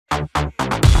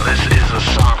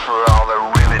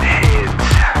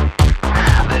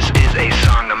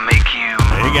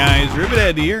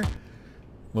Rivethead here.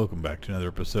 Welcome back to another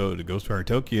episode of Ghostwire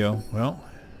Tokyo. Well,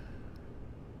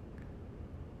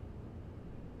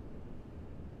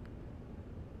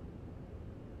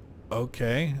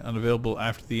 okay, unavailable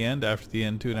after the end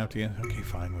too, and after the end. Okay,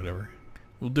 fine, whatever.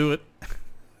 We'll do it.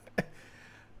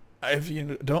 If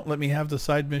you don't let me have the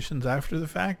side missions after the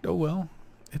fact, oh well,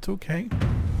 it's okay.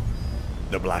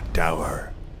 The Black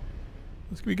Tower.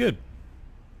 This could be good.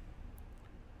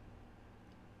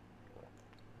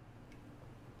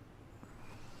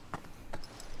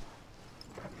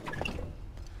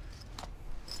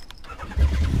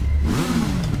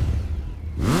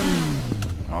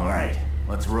 All right,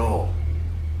 let's roll.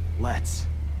 Let's.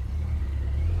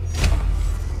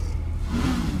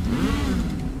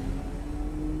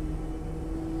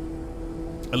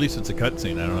 At least it's a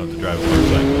cutscene. I don't have to drive a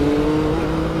motorcycle.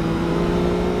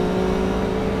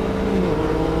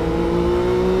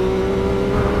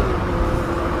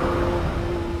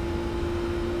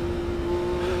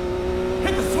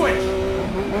 Hit the switch!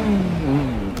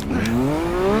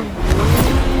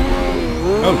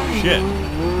 Oh, shit.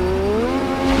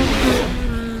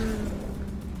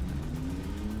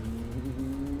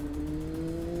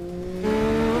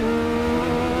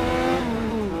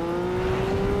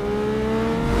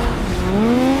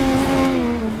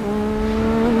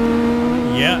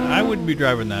 I wouldn't be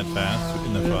driving that fast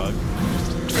in the fog.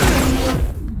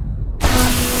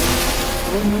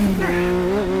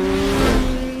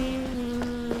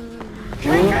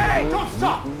 Hey, don't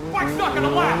stop! Fight's not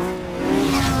gonna last!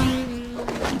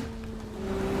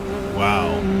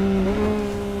 Wow.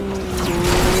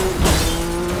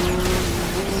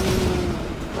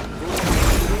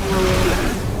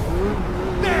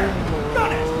 There!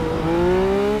 Got it!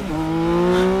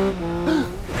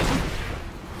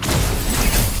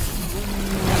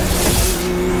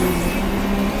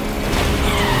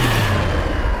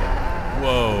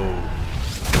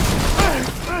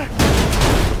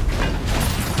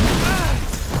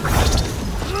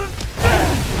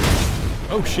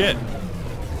 Oh shit.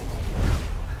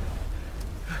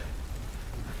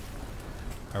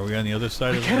 Are we on the other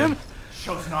side of him?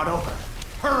 Show's not over.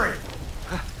 Hurry!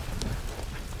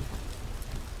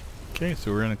 Okay,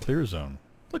 so we're in a clear zone.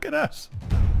 Look at us.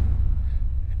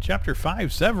 Chapter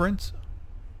 5, Severance.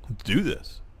 Let's do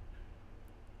this.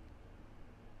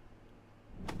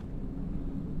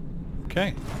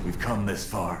 Okay. We've come this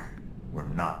far. We're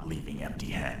not leaving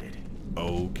empty-handed.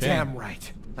 Okay. Damn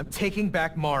right. I'm taking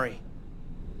back Mari.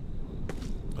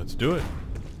 Let's do it.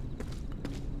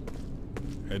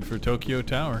 Head for Tokyo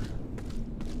Tower.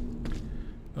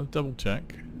 Let's double check.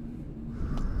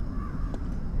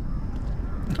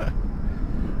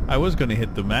 I was going to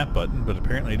hit the map button, but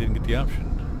apparently I didn't get the option.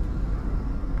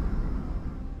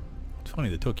 It's funny,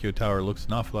 the Tokyo Tower looks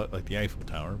an awful lot like the Eiffel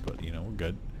Tower, but you know, we're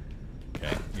good.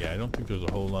 Okay, yeah, I don't think there's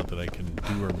a whole lot that I can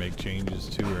do or make changes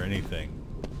to or anything.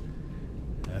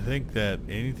 I think that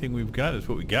anything we've got is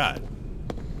what we got.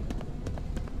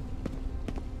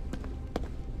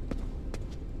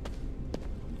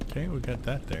 Okay, we got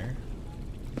that there.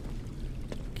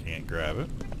 Can't grab it.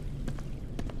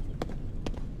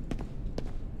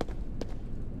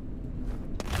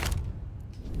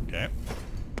 Okay.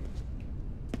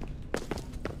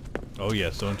 Oh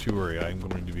yes, don't you worry, I'm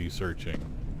going to be searching.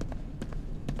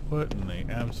 What in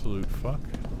the absolute fuck?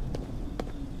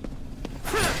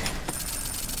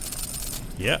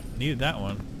 Yeah, needed that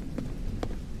one.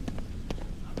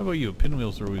 How about you?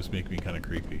 Pinwheels always make me kind of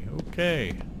creepy.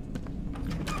 Okay.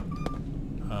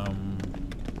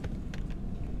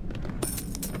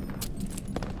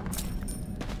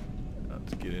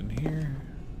 Let's get in here.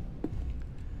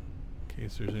 In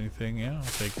case there's anything, yeah, I'll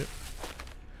take it.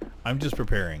 I'm just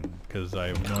preparing, because I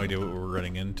have no idea what we're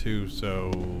running into,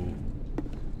 so...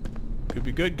 Could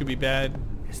be good, could be bad.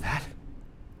 Is that?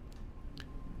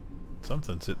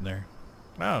 Something sitting there.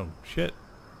 Oh, shit.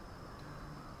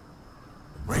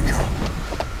 Ringo.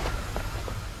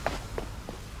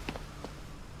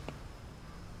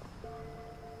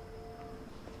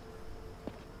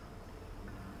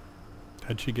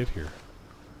 How'd she get here?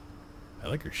 I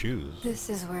like her shoes. This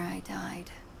is where I died.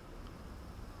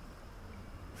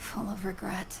 Full of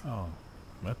regret. Oh,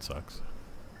 that sucks.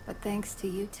 But thanks to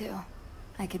you two,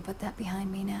 I can put that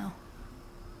behind me now.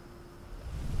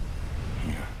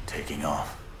 You're taking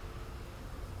off.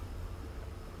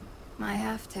 I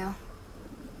have to.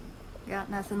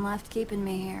 Got nothing left keeping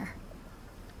me here.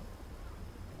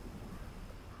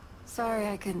 Sorry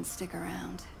I couldn't stick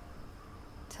around.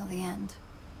 Till the end.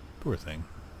 Poor thing.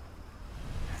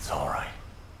 It's all right.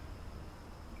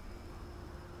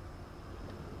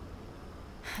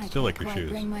 I Still like can't your quite shoes.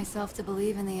 bring myself to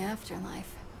believe in the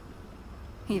afterlife.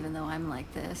 even though I'm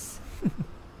like this.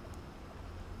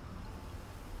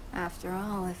 After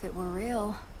all, if it were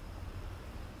real,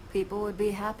 people would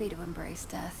be happy to embrace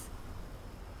death.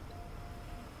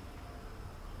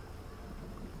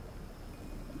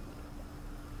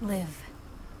 Live.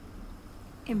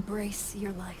 Embrace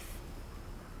your life.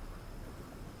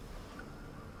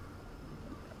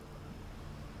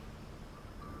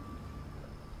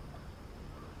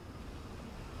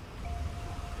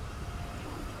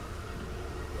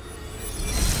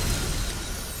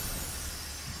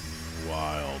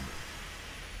 Wild.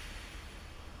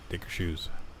 Take her shoes.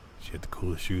 She had the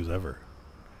coolest shoes ever.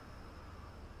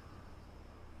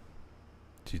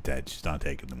 She's dead. She's not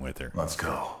taking them with her. Let's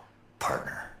go,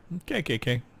 partner. Okay,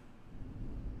 KK.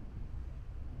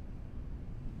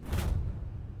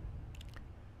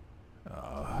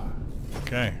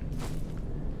 Okay.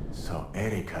 So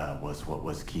Erika was what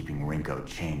was keeping Rinko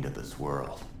chained to this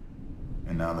world.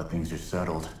 And now that things are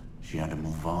settled, she had to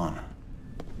move on.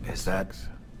 Is that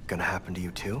gonna happen to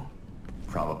you too?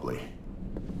 Probably.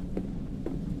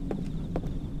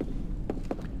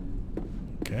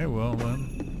 Okay, well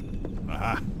then.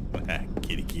 Aha.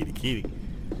 Kitty, kitty, kitty.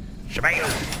 Shabam!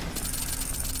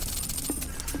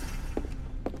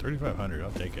 3,500,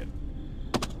 I'll take it.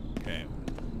 Okay.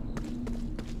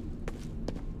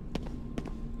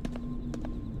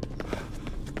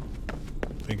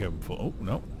 I think I'm full. Oh,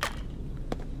 no.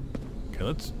 Okay,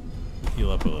 let's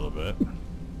heal up a little bit.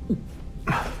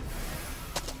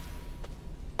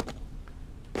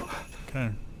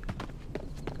 Okay.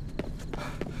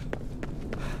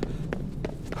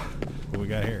 What we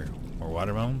got here? More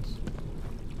watermelons?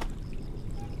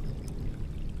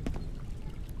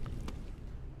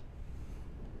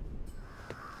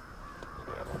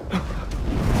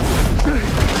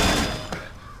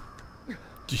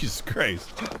 Jesus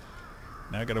Christ.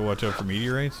 Now I gotta watch out for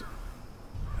meteorites?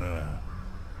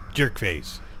 Jerk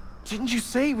face. Didn't you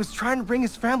say he was trying to bring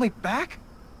his family back?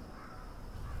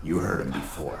 You heard him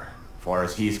before. As far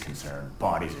as he's concerned,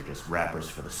 bodies are just wrappers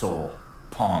for the soul.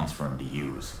 Pawns for him to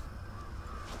use.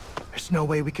 There's no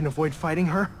way we can avoid fighting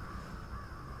her?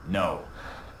 No.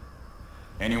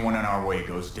 Anyone in our way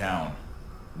goes down.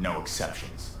 No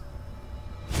exceptions.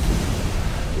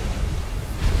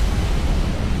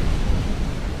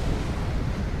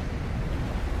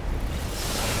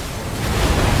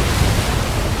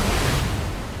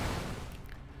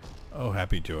 Oh,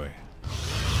 happy joy.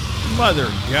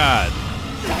 Mother God.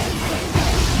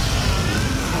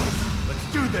 Let's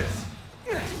do this!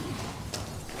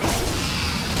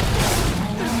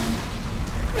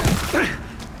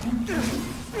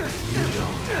 You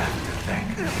don't have to thank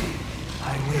me. I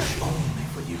wish only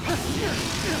for you. It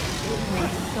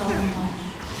was so much.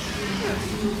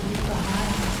 You were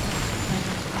behind.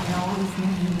 I always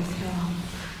knew you were strong.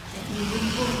 That you would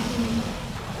pull me.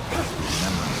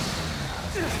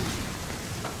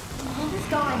 Mom's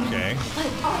gone. Okay. But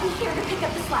I'll be here to pick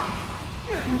up the slack.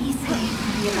 Please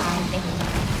be alive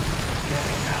anyway.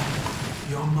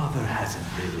 Your mother hasn't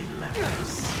really left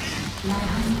us. My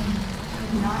husband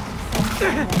could not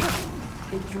accept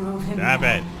that. It drove him Stop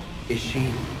mad. it. Is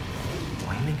she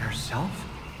blaming herself?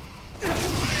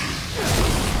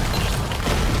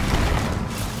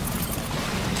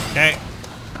 Okay.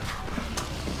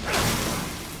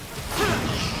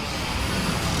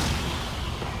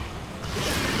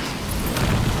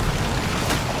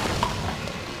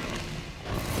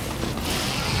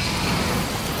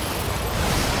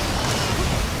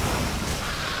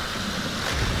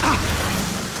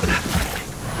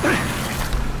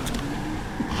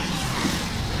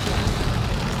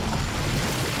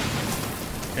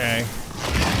 Okay.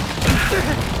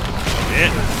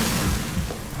 It.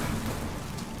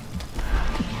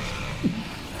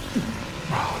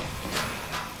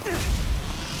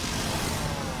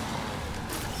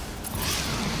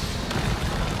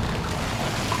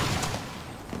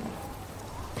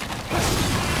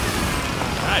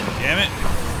 God damn it.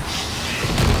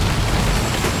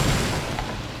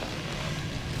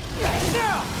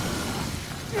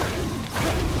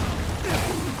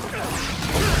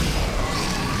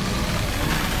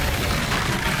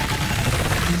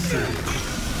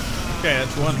 Okay,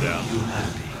 that's one down. You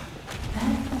happy?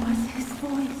 That was his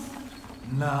voice.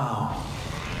 Now,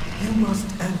 you must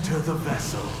enter the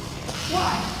vessel.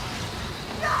 What?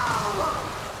 No!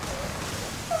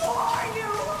 Who are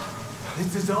you?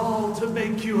 This is all to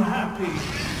make you happy.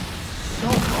 So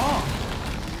wrong.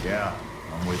 Yeah,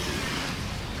 I'm with you.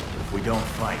 But if we don't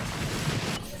fight,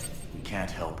 we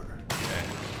can't help her.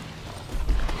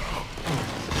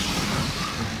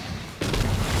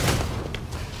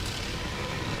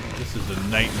 This is a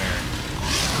nightmare.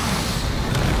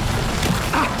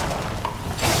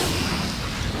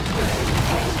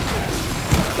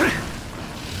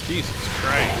 Jesus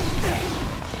Christ.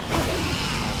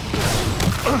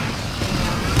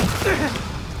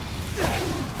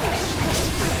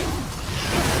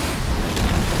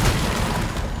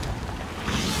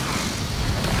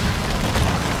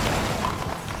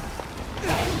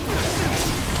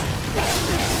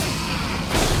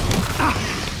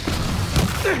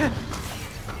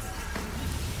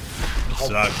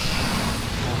 Sucks.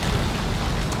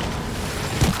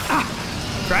 I'm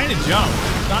trying to jump.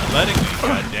 It's not letting me,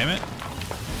 god damn it.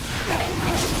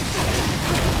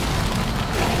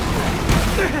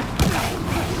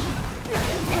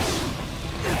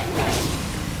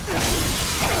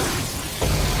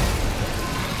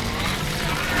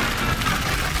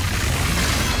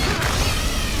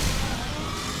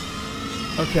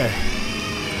 Okay.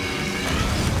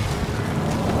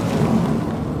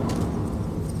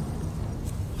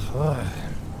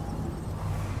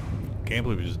 Can't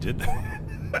believe we just did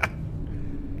that.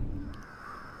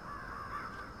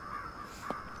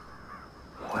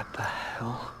 What the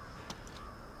hell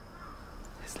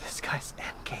is this guy's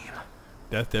endgame?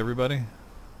 Death to everybody?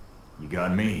 You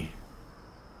got me.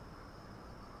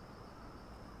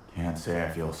 Can't say I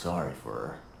feel sorry for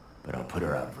her, but I'll put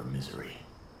her out of her misery.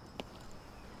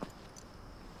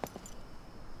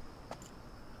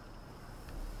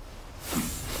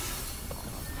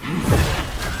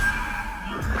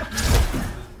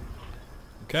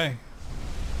 Okay.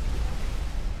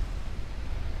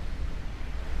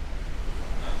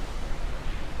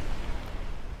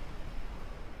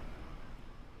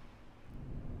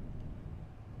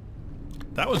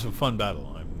 That was a fun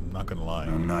battle, I'm not gonna lie.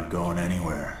 I'm not going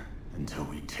anywhere until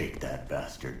we take that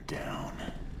bastard down.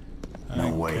 No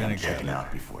way I'm checking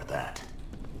out before that.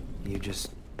 You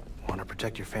just want to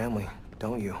protect your family,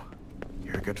 don't you?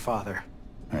 You're a good father.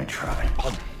 I try.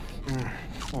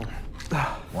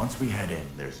 Once we head in,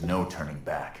 there's no turning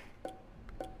back.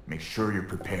 Make sure you're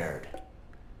prepared.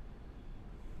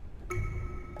 I'm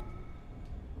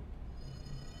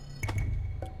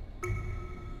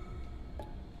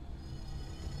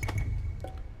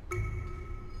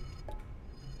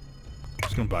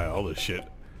just gonna buy all this shit.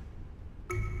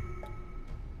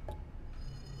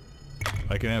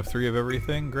 I can have 3 of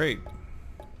everything? Great.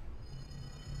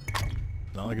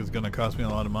 Not like it's gonna cost me a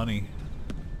lot of money.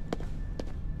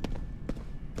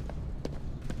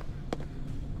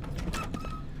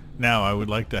 Now, I would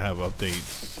like to have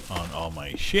updates on all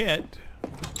my shit.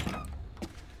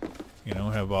 You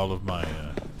know, have all of my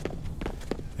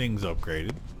things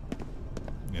upgraded.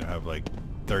 You know, have like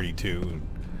 32.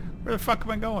 Where the fuck am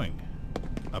I going?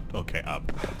 Up, okay,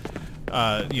 up.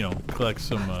 You know, collect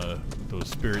some those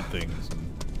spirit things.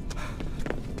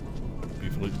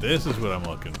 This is what I'm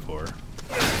looking for.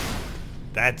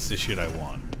 That's the shit I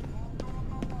want.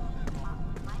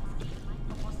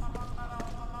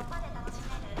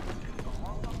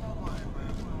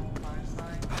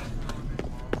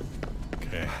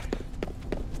 Okay.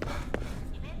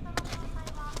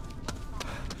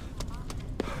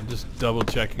 I'm just double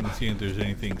checking to see if there's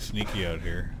anything sneaky out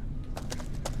here.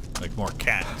 Like more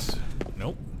cats.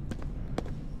 Nope.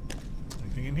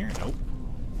 Anything in here? Nope.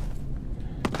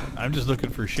 I'm just looking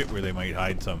for shit where they might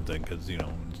hide something, because, you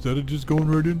know, instead of just going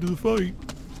right into the fight.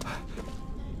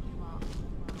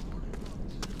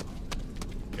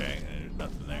 Okay, there's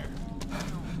nothing there.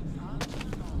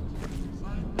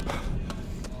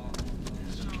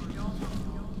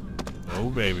 Oh,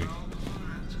 baby.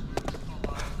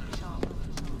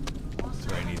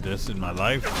 Do I need this in my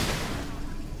life?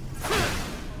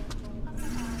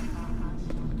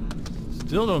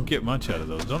 Still don't get much out of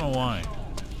those. Don't know why.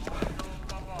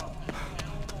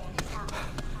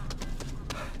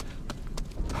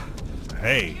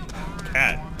 Hey,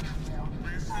 cat.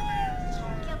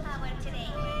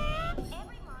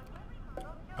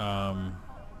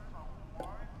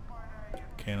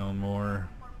 Can't own more.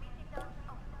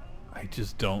 I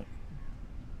just don't.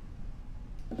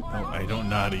 No, I don't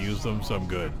know how to use them, so I'm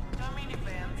good.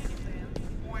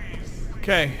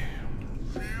 Okay.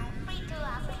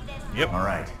 Yep. All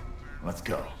right, let's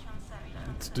go.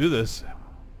 Let's do this.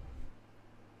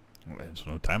 There's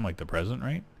no time like the present,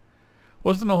 right?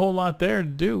 Wasn't a whole lot there to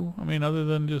do. I mean, other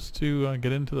than just to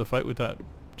get into the fight with that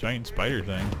giant spider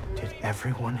thing. Did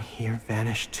everyone here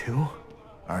vanish too?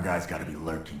 Our guy's got to be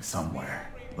lurking somewhere.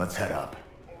 Let's head up.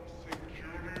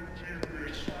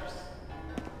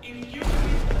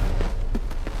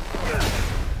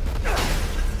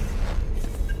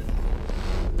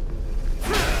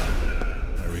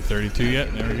 Are we 32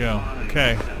 yet? There we go.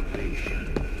 Okay.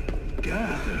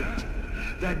 Gather,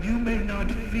 that you may not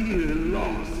fear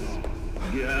loss.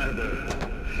 Gather,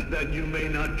 that you may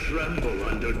not tremble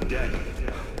under death.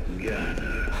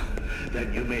 Gather,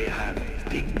 that you may have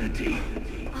dignity.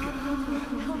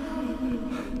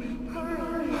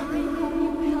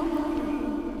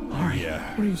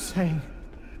 Yeah. What are you saying?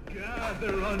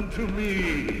 Gather unto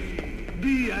me.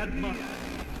 Be at my...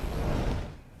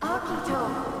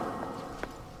 Akito!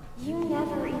 You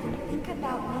never even think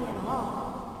about me at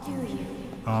all, do you?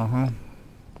 Uh-huh.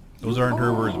 Those aren't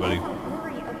her words, buddy. You never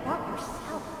worry about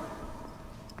yourself.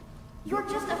 You're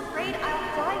just afraid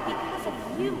I'll die because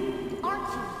of you, aren't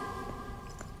you?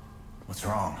 What's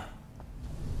wrong?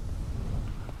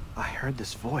 I heard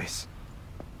this voice.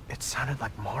 It sounded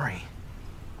like Mari.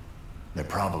 They're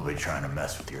probably trying to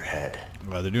mess with your head.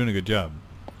 Well, they're doing a good job.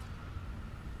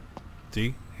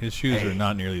 See? His shoes Hey, are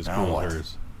not nearly as now cool what? as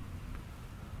hers.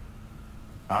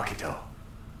 Akito.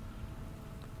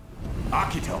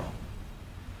 Akito!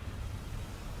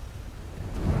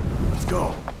 Let's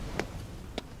go.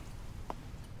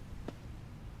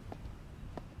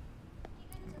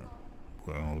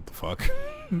 Well, what the fuck?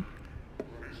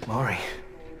 Mari,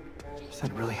 is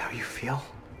that really how you feel?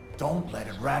 Don't let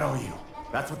it rattle you.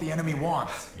 That's what the enemy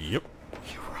wants. Yep.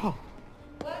 You're wrong.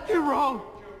 You're wrong.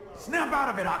 Snap out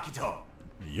of it, Akito!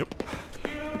 Yep.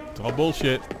 It's all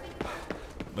bullshit.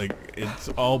 Like, it's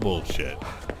all bullshit.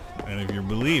 And if you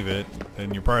believe it,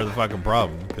 then you're part of the fucking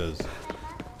problem, because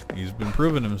he's been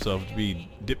proving himself to be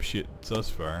dipshit thus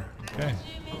far. Okay.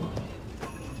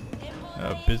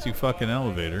 A busy fucking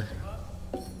elevator.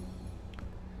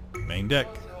 Main deck.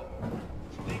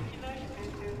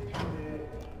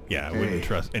 Yeah, I wouldn't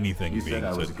trust anything You being said I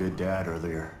was a said. good dad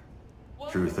earlier.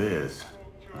 Truth is,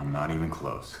 I'm not even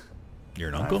close. You're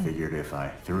an uncle? I figured if I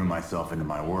threw myself into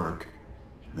my work,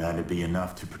 that'd be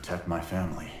enough to protect my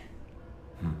family.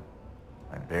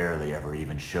 I barely ever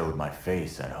even showed my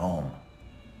face at home.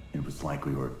 It was like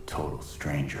we were total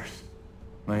strangers.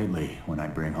 Lately, when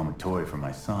I'd bring home a toy for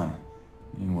my son,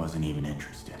 he wasn't even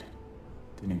interested.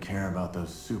 Didn't care about those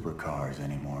supercars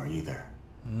anymore either.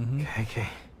 Okay.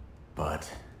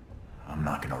 But I'm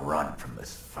not gonna run from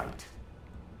this fight.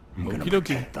 I'm gonna Okie dokie.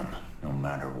 protect them, no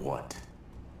matter what.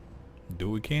 Do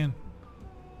what we can.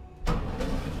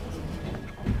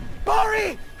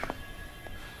 Mari!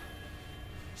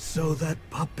 So that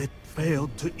puppet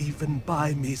failed to even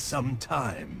buy me some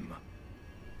time.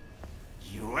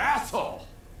 You asshole!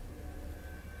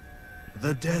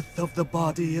 The death of the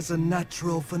body is a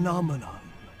natural phenomenon.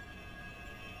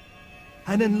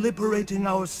 And in liberating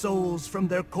our souls from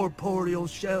their corporeal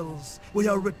shells, we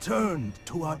are returned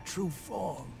to our true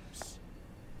forms.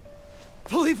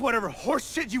 Believe whatever horse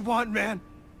shit you want, man.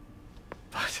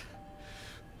 But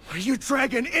are you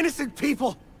dragging innocent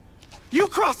people? You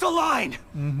crossed the line!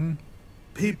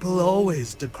 People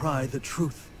always decry the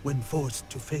truth when forced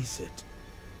to face it.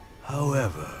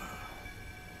 However,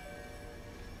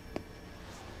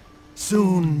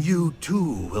 soon you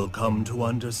too will come to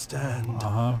understand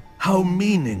how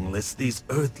meaningless these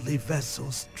earthly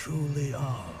vessels truly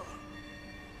are.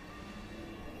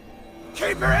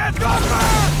 Keep your hands off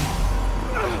her!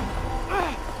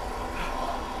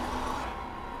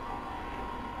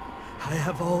 I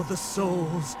have all the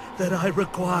souls that I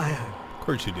require. Of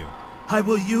course you do. I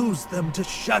will use them to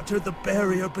shatter the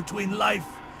barrier between life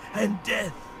and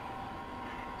death.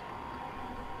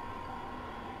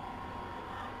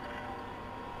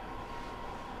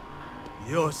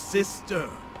 Your sister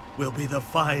will be the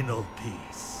final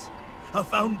piece. A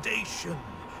foundation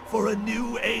for a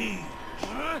new age.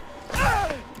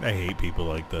 I hate people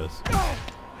like this.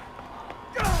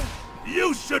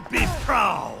 You should be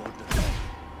proud.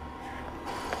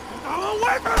 Go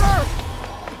away from her!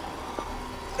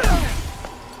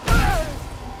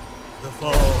 The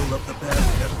fall of the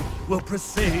barrier will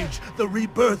presage the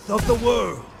rebirth of the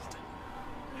world.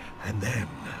 And then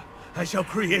I shall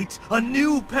create a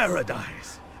new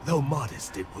paradise, though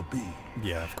modest it will be.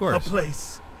 Yeah, of A course.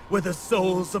 place where the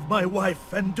souls of my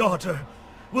wife and daughter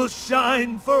will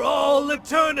shine for all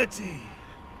eternity.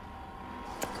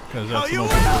 Because that's the you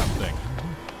most will! important thing.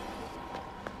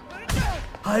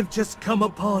 I've just come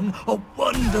upon a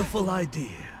wonderful idea.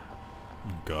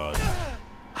 God.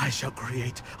 I shall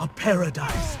create a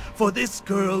paradise for this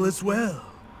girl as well.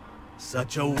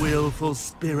 Such a willful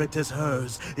spirit as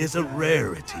hers is a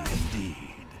rarity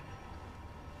indeed.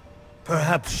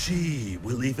 Perhaps she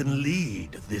will even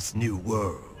lead this new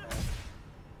world.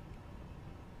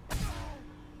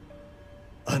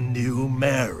 A new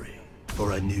Mary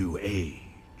for a new age.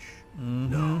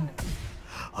 No,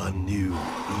 a new Eve.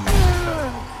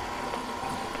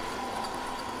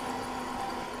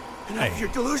 Enough of your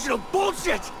delusional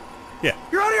bullshit! Yeah.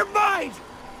 You're out of your mind!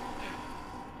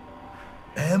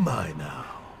 Am I now?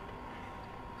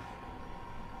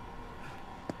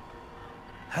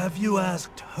 Have you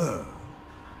asked her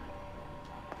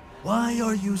Why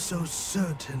are you so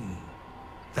certain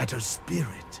that her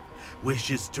spirit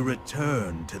wishes to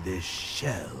return to this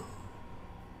shell?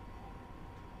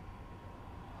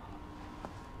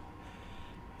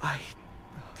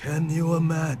 Can you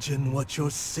imagine what your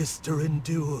sister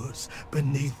endures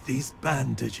beneath these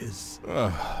bandages?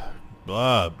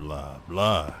 Blah, blah,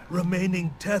 blah.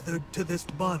 Remaining tethered to this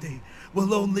body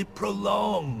will only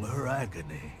prolong her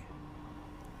agony.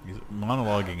 These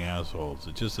monologuing assholes.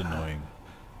 It's just annoying.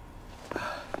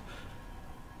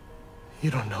 You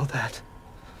don't know that.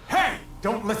 Hey!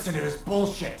 Don't listen to this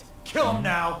bullshit! Kill him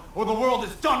now, or the world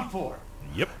is done for!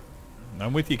 Yep.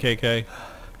 I'm with you, KK.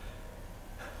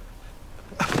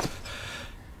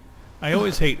 I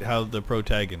always hate how the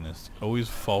protagonist always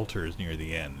falters near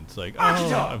the end. It's like, oh,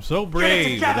 I'm so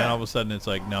brave, and then all of a sudden it's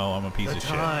like, no, I'm a piece of shit.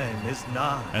 Time is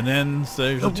nigh. And then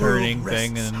there's a turning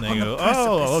thing, and then they go,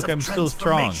 oh, look, I'm still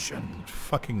strong.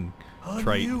 Fucking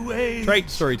trite. Trite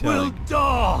storytelling. Will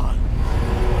dawn.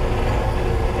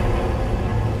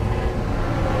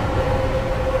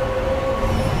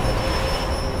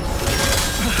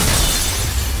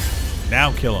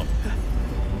 Now kill him.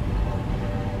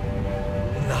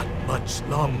 Not much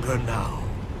longer now.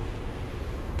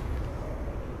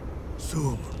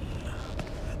 Soon,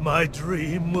 my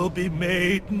dream will be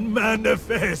made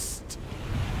manifest.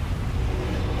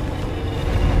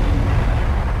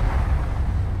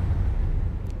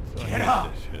 Get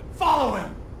up! Follow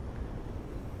him!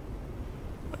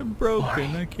 I'm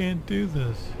broken. I can't do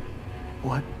this.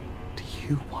 What do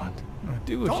you want?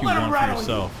 Do what Don't you let him want for rattle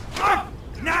yourself. you! Up!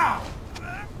 Now!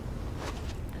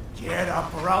 Get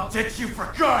up or I'll ditch you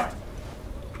for good!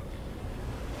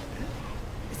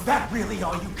 Is that really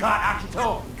all you got,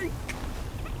 Akito?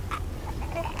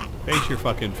 Face your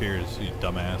fucking fears, you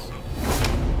dumbass.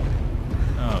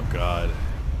 Oh god.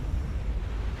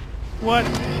 What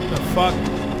the fuck?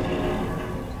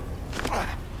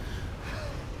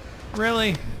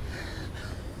 Really?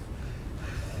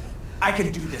 I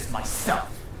can do this myself.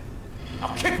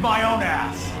 I'll kick my own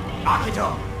ass.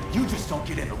 Akito, you just don't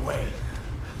get in the way.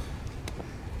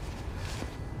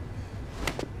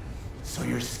 So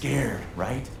you're scared,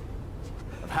 right?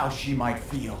 Of how she might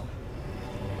feel.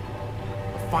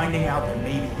 Of finding out that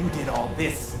maybe you did all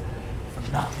this for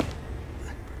nothing.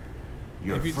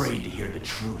 You're afraid to hear the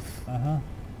truth.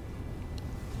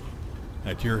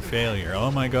 That you're a failure.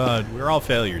 Oh my god, we're all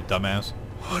failures, dumbass.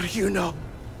 What do you know?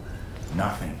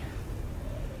 Nothing.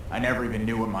 I never even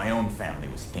knew what my own family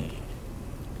was thinking.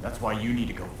 That's why you need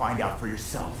to go find out for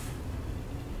yourself.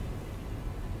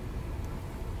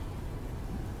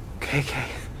 KK.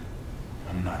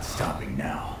 I'm not stopping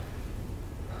now.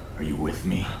 Are you with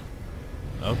me?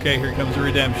 Okay, here comes the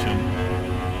redemption.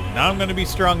 Now I'm gonna be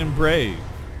strong and brave.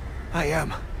 I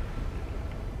am.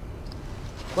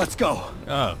 Let's go.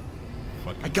 Oh.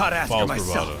 Fucking I gotta ask her false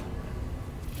myself. bravado.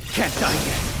 Can't die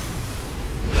yet.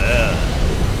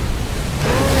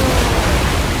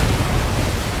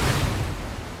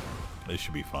 This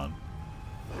should be fun.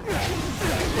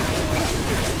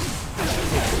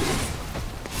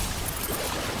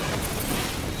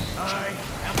 I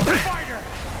am a fighter!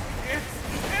 It's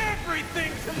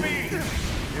everything to me!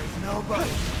 There's nobody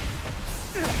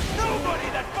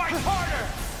that fights harder!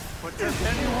 But does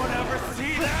anyone ever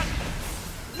see that?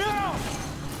 No!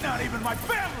 Not even my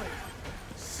family!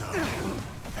 So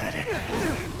pathetic.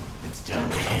 It's down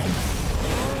to him.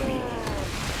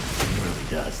 He really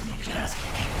does need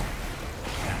asking.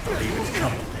 Can't believe it's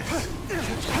come to this.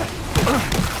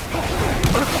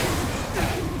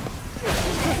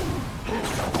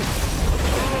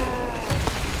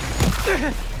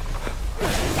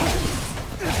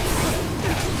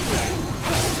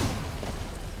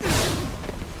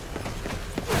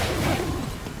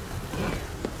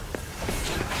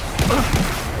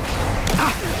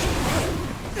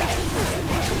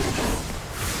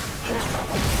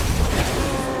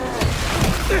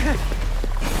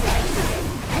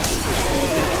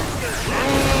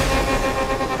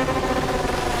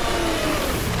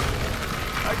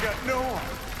 I got no one.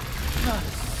 Not a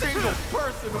single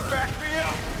person to back me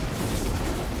up.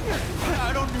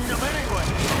 I don't need them anyway.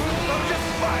 I'm just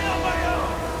fine on my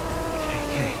own.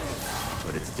 Okay.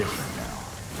 But it's different now.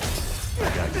 I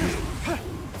got you.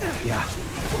 Yeah.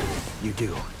 You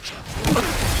do.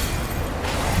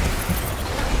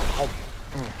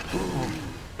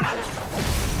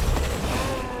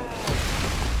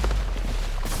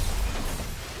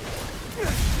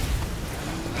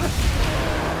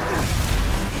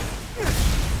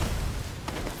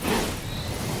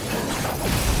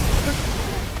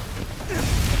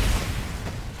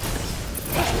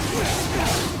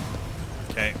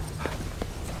 Okay.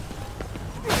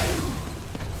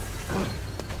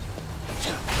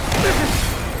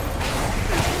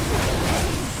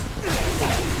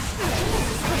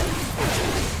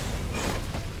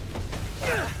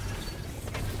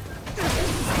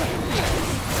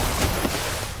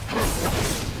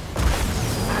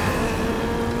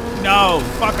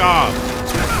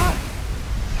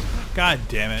 God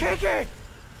damn it. KK!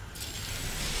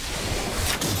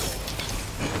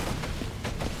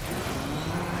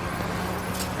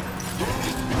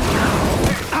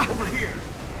 Over here!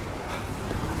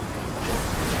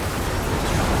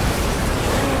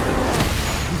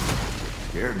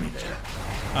 Scared me there.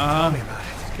 Tell me about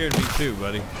it. Scared me too,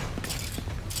 buddy.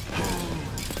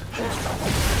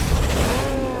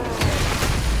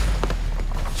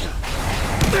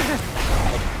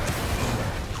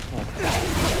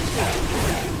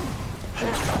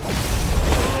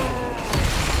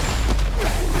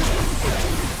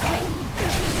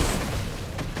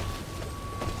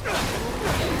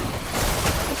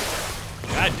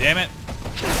 God damn it.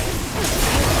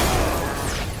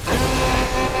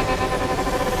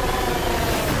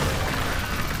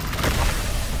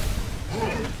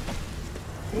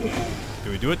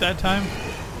 Did we do it that time?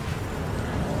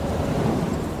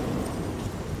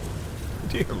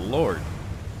 Dear Lord.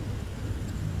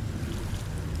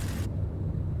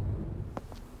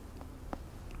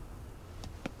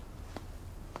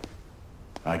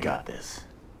 I got this.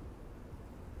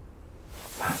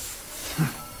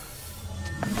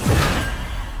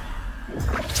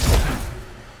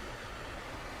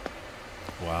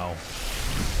 Wow.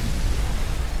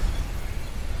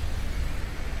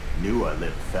 Knew I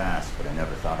lived fast, but I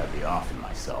never thought I'd be offing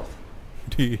myself.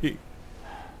 KK.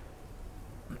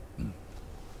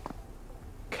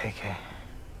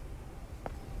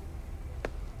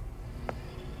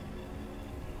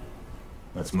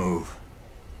 Let's move.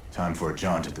 Time for a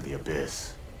jaunt into the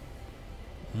abyss.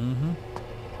 Mm-hmm.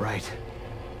 Right.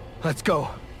 Let's go.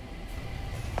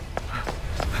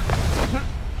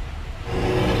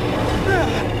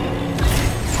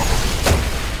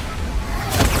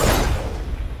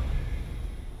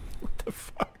 What the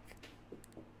fuck?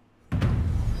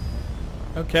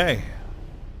 Okay.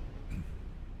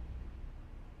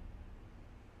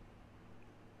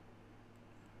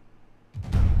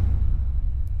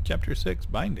 Chapter 6,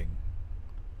 Binding.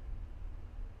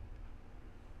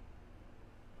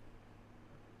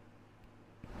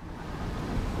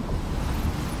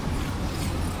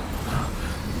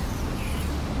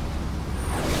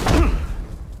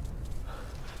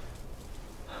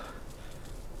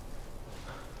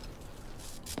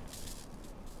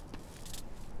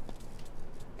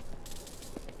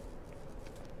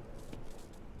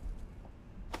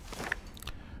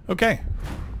 Okay.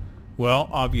 Well,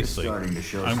 obviously, starting to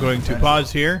show I'm some going to potential.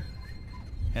 pause here,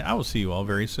 and I will see you all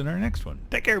very soon in our next one.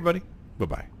 Take care, everybody.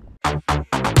 Bye-bye.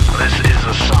 This is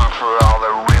a song for all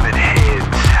the rivet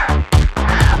heads.